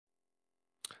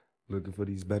Looking for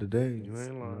these better days. You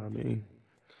ain't lying. Know what I mean?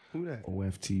 Who that?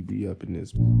 O.F.T.B up in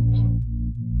this.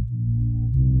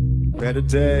 Better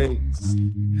days.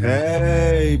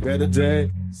 Hey, better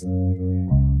days.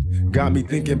 Got me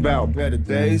thinking about better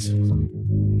days.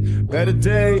 Better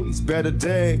days, better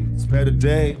days, better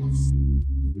days.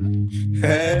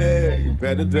 Hey,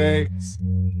 better days.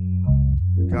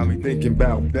 Got me thinking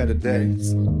about better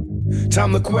days.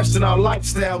 Time to question our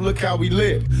lifestyle, look how we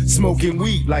live. Smoking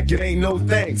weed like it ain't no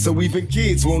thing. So even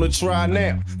kids wanna try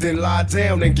now, then lie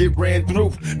down and get ran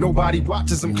through. Nobody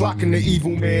watches them clocking the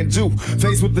evil man do.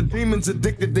 Faced with the demons,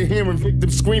 addicted to hearing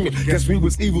victims screaming. Guess we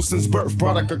was evil since birth,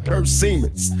 product of cursed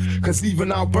semens. Cause even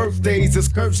our birthdays is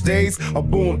cursed days. A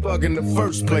born thug in the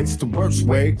first place, the worst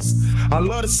ways. I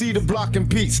love to see the block in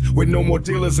peace, with no more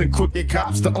dealers and crooked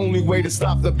cops. The only way to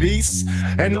stop the beast,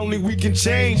 and only we can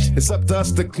change. It's up to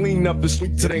us to clean up the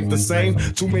streets, it ain't the same.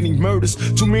 Too many murders,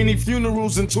 too many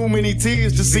funerals, and too many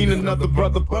tears. Just seen another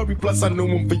brother buried, plus I knew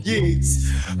him for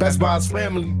years. Passed by his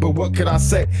family, but what could I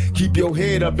say? Keep your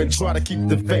head up and try to keep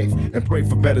the faith, and pray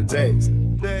for better days.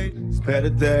 Better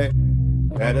days,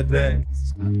 better days.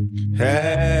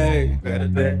 Hey, better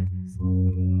days.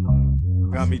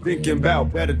 Got me thinking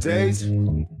about better days.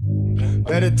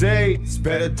 Better days,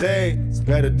 better days,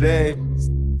 better days.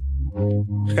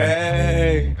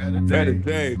 Hey, better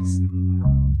days.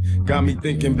 Got me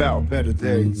thinking about better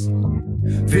days.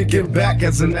 Thinking back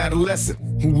as an adolescent,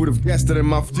 who would have guessed that in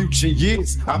my future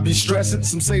years I'd be stressing?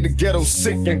 Some say the ghetto's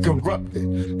sick and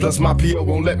corrupted. Plus my PO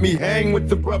won't let me hang with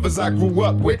the brothers I grew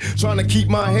up with. Trying to keep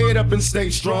my head up and stay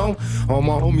strong. All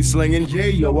my homies slinging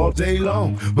yayo all day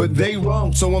long, but they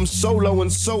wrong, so I'm solo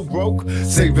and so broke.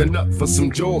 Saving up for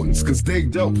some Jordans, cause they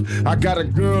dope. I got a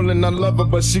girl and I love her,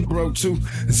 but she broke too.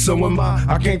 And so am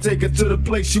I can't take her to the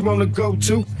place she wanna go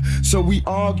to. So we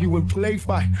argue and play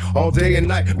fight all day and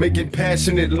night, making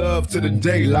passionate love to the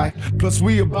daylight. Plus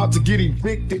we about to get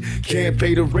evicted, can't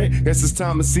pay the rent. Guess it's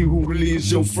time to see who really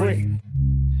is your friend.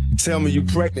 Tell me you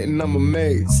pregnant and I'm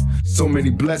amazed. So many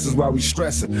blessings while we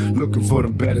stressing, looking for the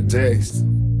better days.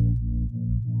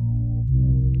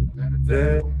 Better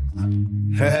days.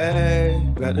 Hey,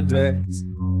 better days.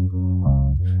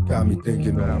 Got me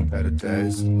thinking about better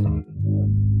days.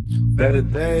 Better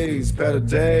days, better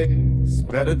days,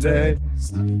 better days.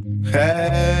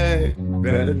 Hey,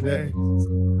 better days.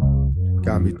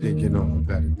 Got me thinking on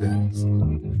better days.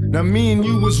 Now me and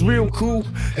you was real cool,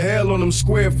 hell on them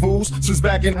square fools. Since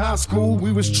back in high school,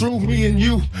 we was true, me and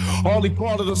you. Only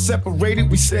part of us separated,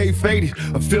 we stayed faded.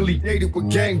 Affiliated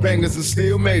with gangbangers and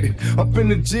still made it. Up in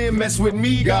the gym, mess with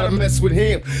me, gotta mess with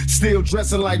him. Still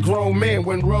dressing like grown men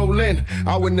when rolling.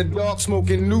 Out in the dark,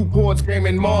 smoking Newports,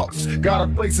 gaming marks. Got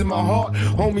a place in my heart,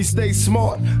 homie, stay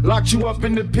smart. Locked you up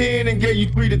in the pen and gave you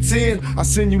 3 to 10. I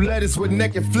send you letters with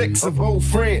naked flicks of old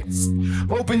friends.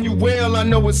 Hoping you well, I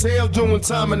know it's hell doing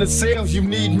time in the cells. You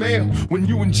need mail when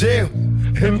you in jail.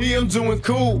 And me, I'm doing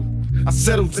cool. I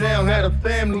settled down, had a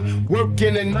family,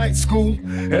 working in night school.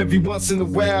 Every once in a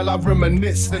while I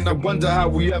reminisce, and I wonder how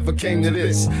we ever came to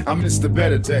this. I miss the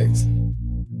better days.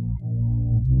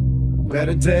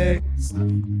 Better days.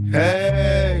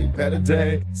 Hey, better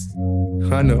days.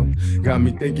 I know, got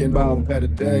me thinking about better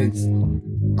days.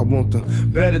 I want the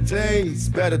better days,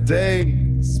 better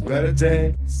days, better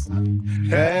days.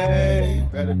 Hey,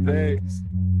 better days.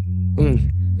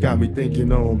 Got me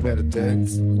thinking on better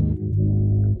days.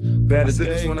 Better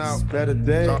days, better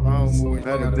days,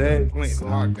 better days.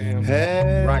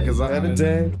 Hey, better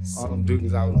days. All them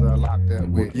dudes I was locked up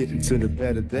We're with. getting to the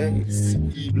better days.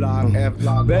 E-block,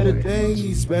 F-block. Better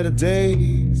days, better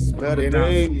days, better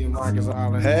days. Marcus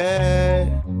Island.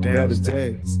 Hey, better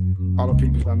days. All the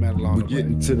people I met along We're the way.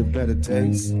 getting to the better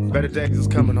days. Better days is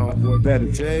coming home, boy.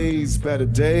 Better days, better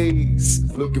days.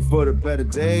 Looking for the better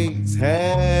days.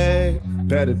 Hey,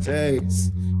 better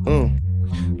days.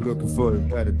 Looking for the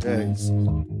better days.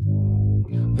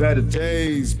 Better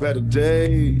days, better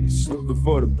days. Looking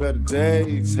for the better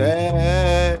days.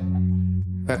 Hey.